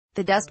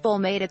The Dust Bowl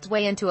made its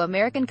way into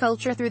American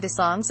culture through the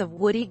songs of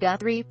Woody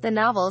Guthrie, the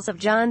novels of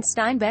John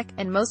Steinbeck,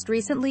 and most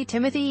recently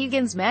Timothy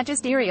Egan's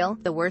magisterial,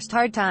 The Worst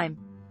Hard Time.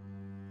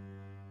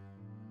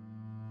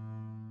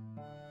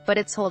 But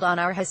its hold on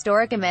our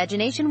historic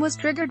imagination was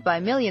triggered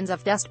by millions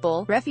of Dust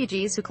Bowl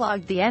refugees who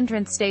clogged the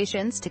entrance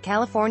stations to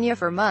California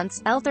for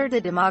months, altered the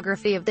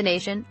demography of the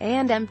nation,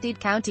 and emptied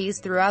counties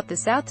throughout the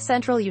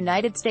south-central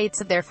United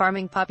States of their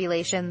farming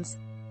populations.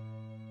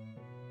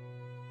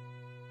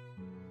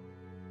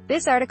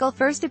 This article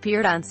first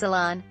appeared on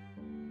Salon.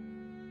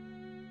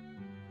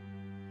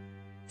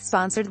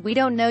 Sponsored. We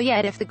don't know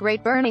yet if the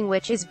Great Burning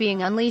which is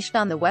being unleashed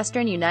on the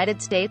western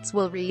United States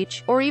will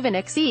reach, or even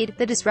exceed,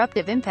 the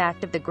disruptive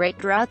impact of the great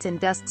droughts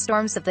and dust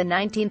storms of the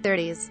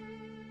 1930s.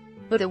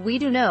 But we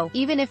do know,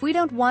 even if we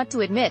don't want to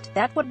admit,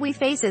 that what we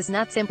face is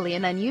not simply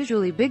an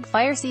unusually big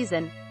fire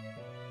season.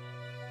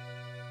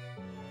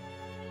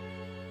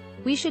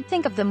 We should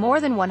think of the more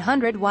than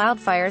 100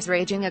 wildfires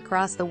raging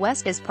across the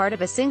West as part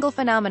of a single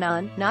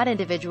phenomenon, not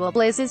individual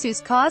blazes whose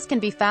cause can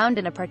be found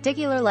in a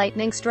particular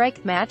lightning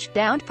strike, match,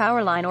 downed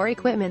power line or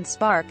equipment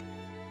spark.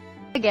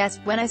 I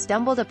gasped when I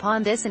stumbled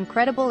upon this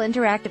incredible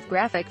interactive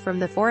graphic from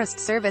the Forest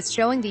Service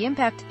showing the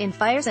impact, in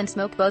fires and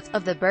smoke both,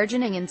 of the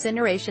burgeoning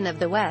incineration of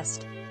the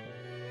West.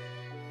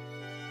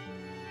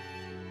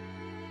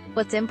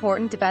 What's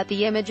important about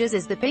the images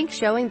is the pink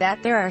showing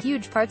that there are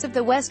huge parts of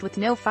the West with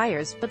no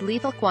fires, but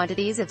lethal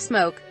quantities of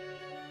smoke.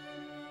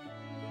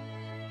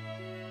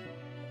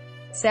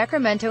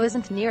 Sacramento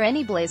isn't near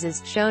any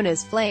blazes, shown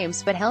as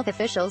flames, but health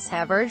officials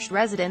have urged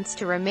residents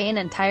to remain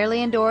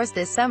entirely indoors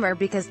this summer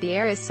because the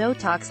air is so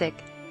toxic.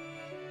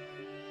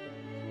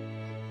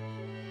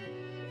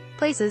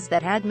 Places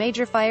that had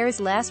major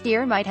fires last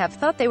year might have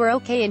thought they were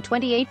okay in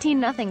 2018,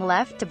 nothing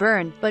left to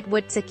burn, but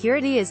what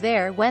security is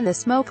there when the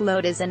smoke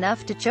load is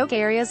enough to choke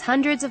areas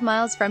hundreds of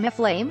miles from a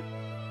flame?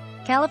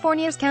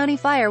 California's county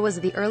fire was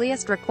the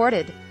earliest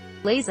recorded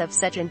blaze of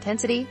such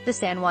intensity. The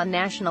San Juan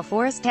National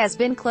Forest has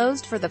been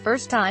closed for the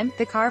first time.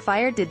 The Carr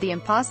Fire did the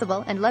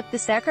impossible and let the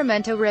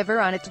Sacramento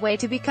River on its way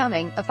to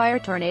becoming a fire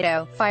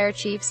tornado. Fire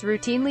chiefs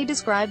routinely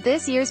describe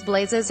this year's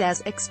blazes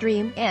as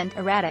extreme and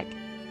erratic.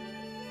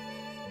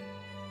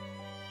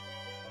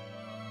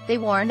 They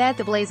warn that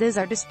the blazes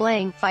are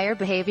displaying fire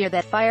behavior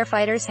that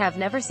firefighters have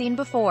never seen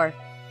before.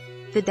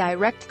 The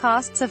direct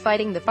costs of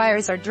fighting the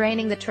fires are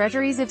draining the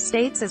treasuries of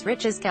states as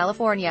rich as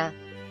California.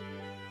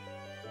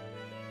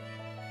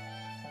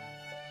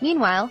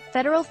 Meanwhile,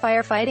 federal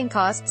firefighting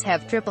costs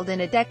have tripled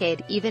in a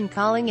decade, even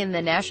calling in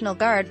the National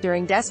Guard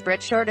during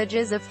desperate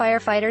shortages of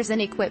firefighters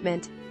and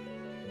equipment.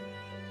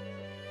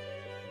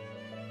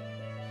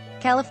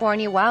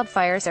 California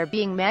wildfires are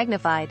being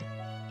magnified.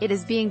 It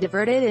is being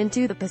diverted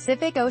into the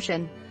Pacific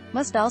Ocean.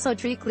 Must also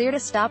tree clear to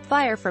stop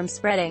fire from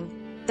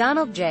spreading.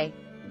 Donald J.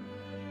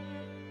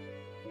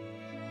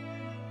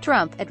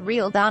 Trump, at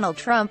Real Donald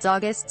Trump.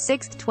 August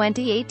 6,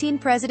 2018.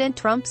 President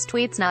Trump's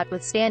tweets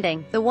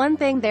notwithstanding, the one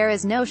thing there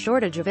is no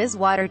shortage of is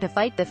water to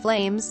fight the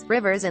flames.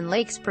 Rivers and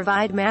lakes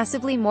provide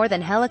massively more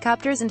than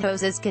helicopters and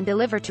hoses can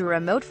deliver to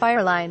remote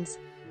fire lines.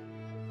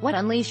 What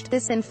unleashed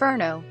this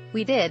inferno?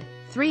 We did.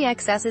 Three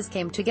excesses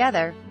came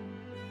together.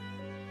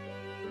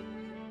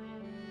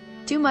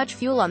 Too much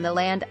fuel on the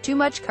land, too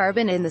much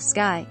carbon in the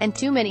sky, and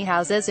too many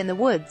houses in the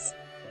woods.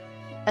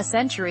 A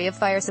century of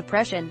fire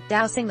suppression,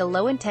 dousing the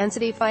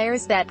low-intensity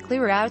fires that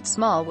clear out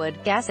small wood,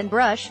 gas and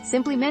brush,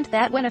 simply meant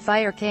that when a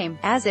fire came,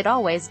 as it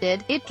always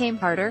did, it came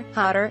harder,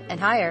 hotter, and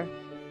higher.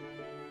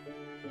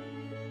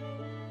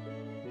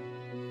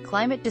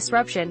 Climate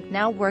disruption,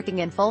 now working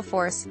in full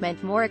force,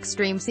 meant more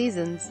extreme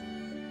seasons.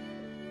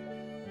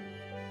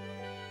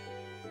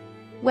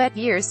 Wet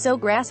years so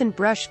grass and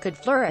brush could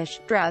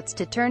flourish, droughts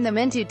to turn them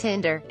into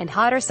tinder, and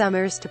hotter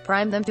summers to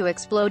prime them to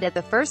explode at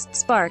the first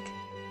spark.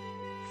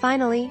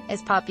 Finally,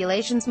 as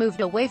populations moved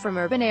away from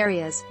urban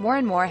areas, more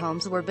and more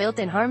homes were built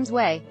in harm's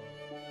way.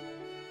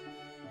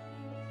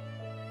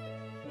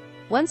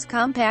 Once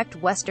compact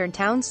western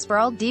towns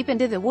sprawled deep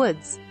into the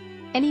woods.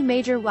 Any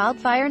major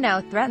wildfire now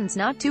threatens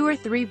not 2 or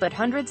 3 but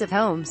hundreds of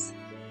homes.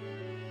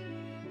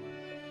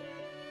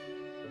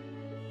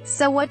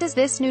 So what does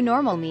this new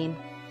normal mean?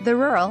 The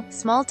rural,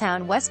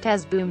 small-town West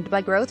has boomed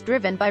by growth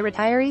driven by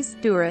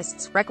retirees,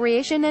 tourists,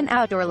 recreation and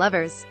outdoor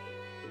lovers.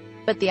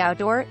 But the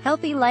outdoor,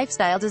 healthy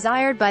lifestyle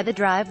desired by the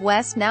drive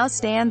west now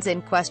stands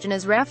in question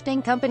as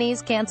rafting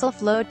companies cancel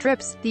float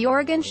trips, the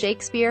Oregon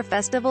Shakespeare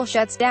Festival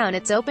shuts down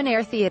its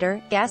open-air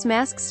theater, gas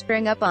masks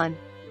spring up on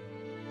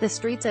the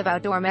streets of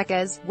outdoor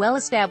meccas,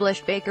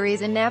 well-established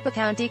bakeries in Napa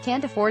County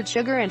can't afford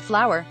sugar and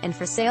flour, and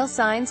for sale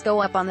signs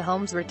go up on the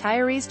homes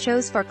retirees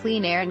chose for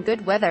clean air and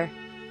good weather.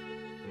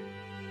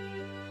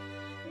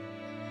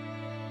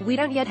 We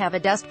don't yet have a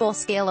Dust Bowl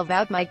scale of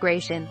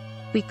outmigration.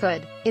 We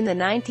could. In the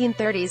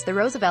 1930s, the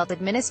Roosevelt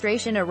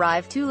administration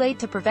arrived too late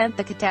to prevent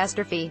the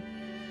catastrophe.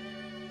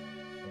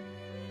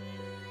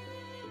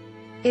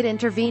 It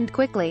intervened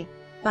quickly.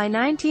 By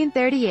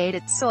 1938,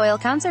 its soil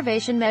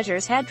conservation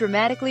measures had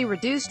dramatically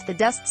reduced the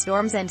dust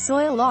storms and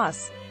soil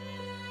loss.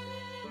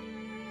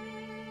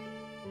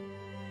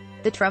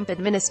 The Trump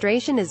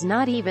administration is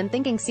not even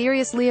thinking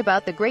seriously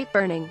about the Great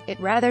Burning, it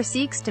rather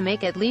seeks to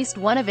make at least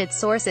one of its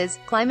sources,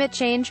 climate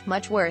change,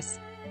 much worse.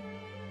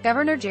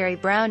 Governor Jerry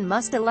Brown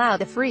must allow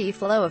the free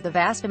flow of the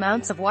vast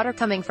amounts of water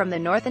coming from the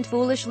north and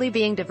foolishly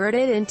being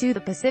diverted into the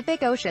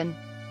Pacific Ocean.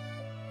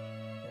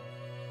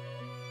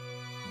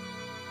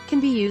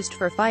 Can be used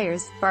for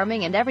fires,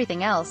 farming and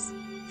everything else.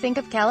 Think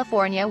of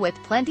California with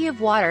plenty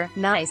of water,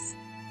 nice,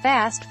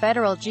 fast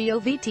federal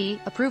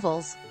GOVT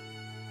approvals.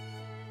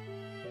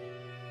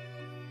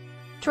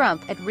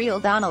 Trump, at Real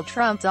Donald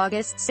Trump,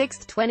 August 6,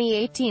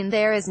 2018.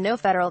 There is no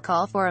federal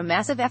call for a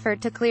massive effort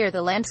to clear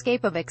the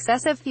landscape of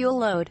excessive fuel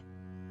load.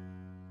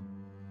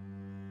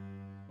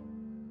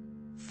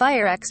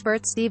 Fire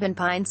expert Stephen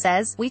Pine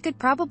says, we could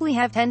probably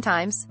have 10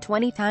 times,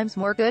 20 times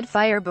more good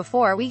fire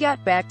before we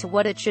got back to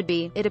what it should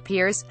be. It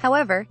appears,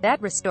 however, that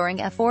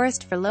restoring a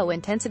forest for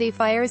low-intensity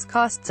fires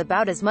costs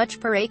about as much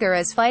per acre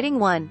as fighting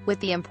one, with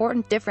the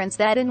important difference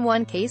that in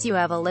one case you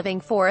have a living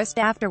forest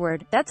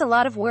afterward. That's a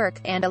lot of work,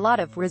 and a lot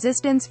of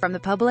resistance from the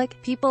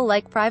public. People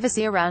like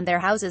privacy around their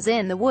houses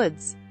in the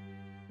woods.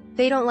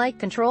 They don't like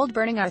controlled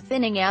burning or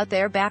thinning out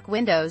their back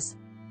windows.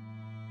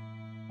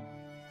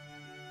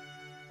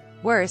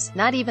 Worse,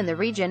 not even the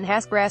region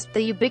has grasped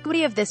the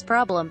ubiquity of this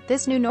problem,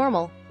 this new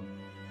normal.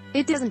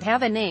 It doesn't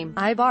have a name.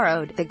 I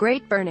borrowed The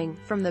Great Burning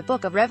from the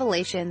Book of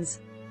Revelations.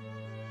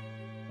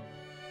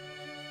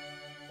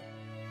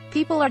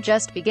 People are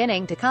just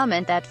beginning to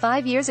comment that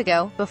 5 years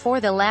ago,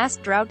 before the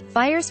last drought,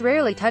 fires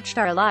rarely touched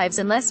our lives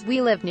unless we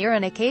lived near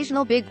an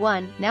occasional big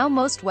one. Now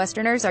most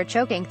Westerners are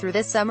choking through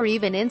this summer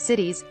even in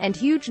cities, and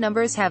huge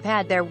numbers have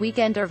had their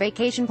weekend or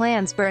vacation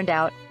plans burned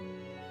out.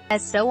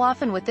 As so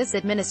often with this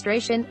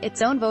administration,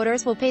 its own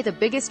voters will pay the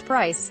biggest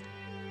price.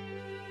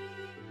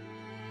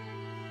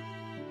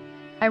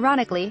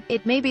 Ironically,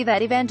 it may be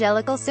that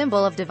evangelical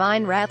symbol of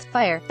divine wrath,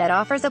 fire, that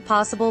offers a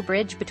possible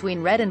bridge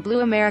between red and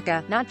blue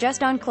America, not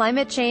just on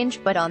climate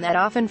change, but on that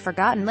often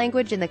forgotten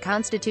language in the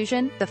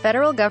Constitution: the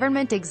federal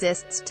government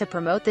exists to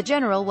promote the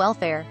general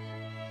welfare.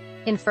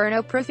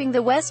 Inferno-proofing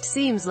the West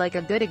seems like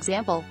a good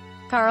example.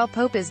 Carl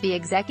Pope is the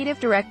executive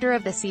director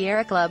of the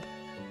Sierra Club.